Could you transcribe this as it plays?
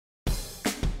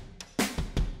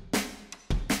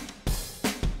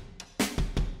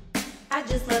I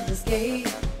just love to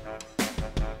skate,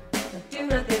 do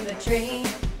nothing but train.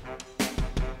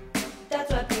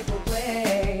 That's why people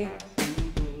play.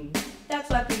 That's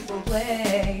why people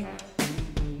play.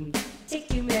 Take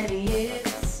too many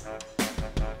hits,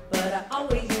 but I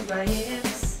always use my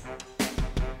hips.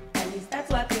 At least that's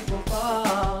why people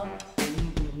fall.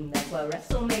 That's why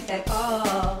refs will make that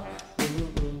call.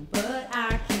 But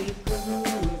I keep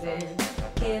cruising,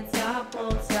 can't stop,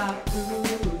 won't stop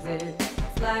cruising.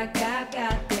 It's like I've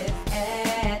got this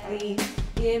athlete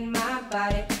in my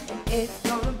body, and it's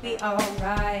gonna be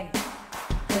alright.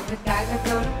 Cause the guys are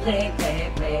gonna play,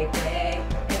 play, play, play,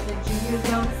 and the juniors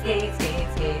gonna skate, skate,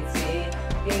 skate, skate.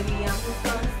 Baby, I'm just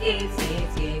gonna skate, skate,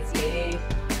 skate, skate.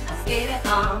 I skate it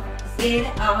off, I skate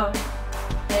it off,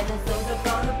 and the soles are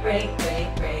gonna break,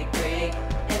 break, break, break,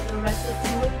 and the rest will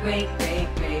do it great, great,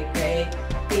 great, great.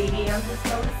 Baby, I'm just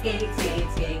gonna skate, skate,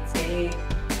 skate, skate.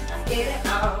 I skate it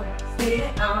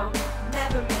off,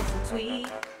 never miss a tweet.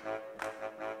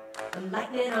 I'm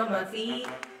lightning on my feet.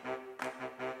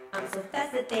 I'm so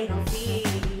fast that they don't see.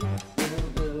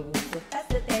 So fast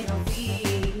that they don't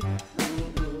see.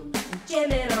 I'm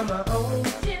jamming on my own.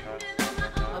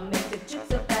 I'll make the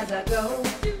jukes up as I go.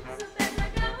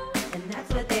 And that's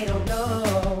what they don't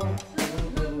know.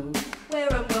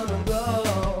 Where I'm gonna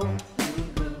go.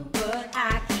 But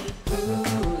I keep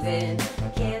cruising.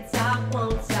 Can't stop,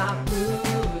 won't stop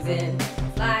cruising.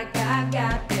 It's like I've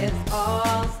got this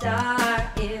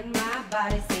all-star in my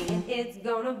body saying it's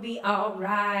gonna be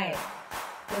alright.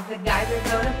 Cause the guys are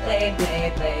gonna play,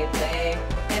 play, play, play,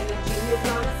 and the juniors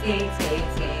gonna skate, skate,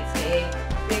 skate, skate.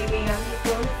 Baby, I'm just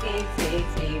gonna skate, skate,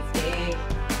 skate, skate.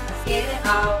 I skate it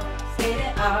off, skate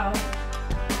it off.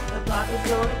 The block is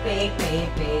gonna fake,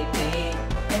 fake, fake, fake,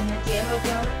 and the gym is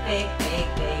gonna fake,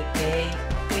 fake, fake, fake.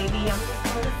 Baby, I'm just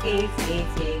gonna skate, skate,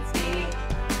 skate, skate.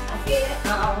 I skate it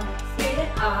off, skate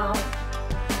it off.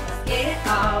 I skate it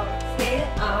off, skate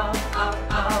it off, off,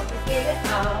 off. I skate it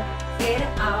off, skate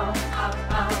it off, off,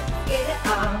 off. Skate it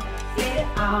off, skate it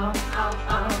off, off,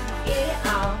 off. Skate it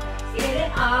off, skate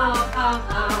it off, off,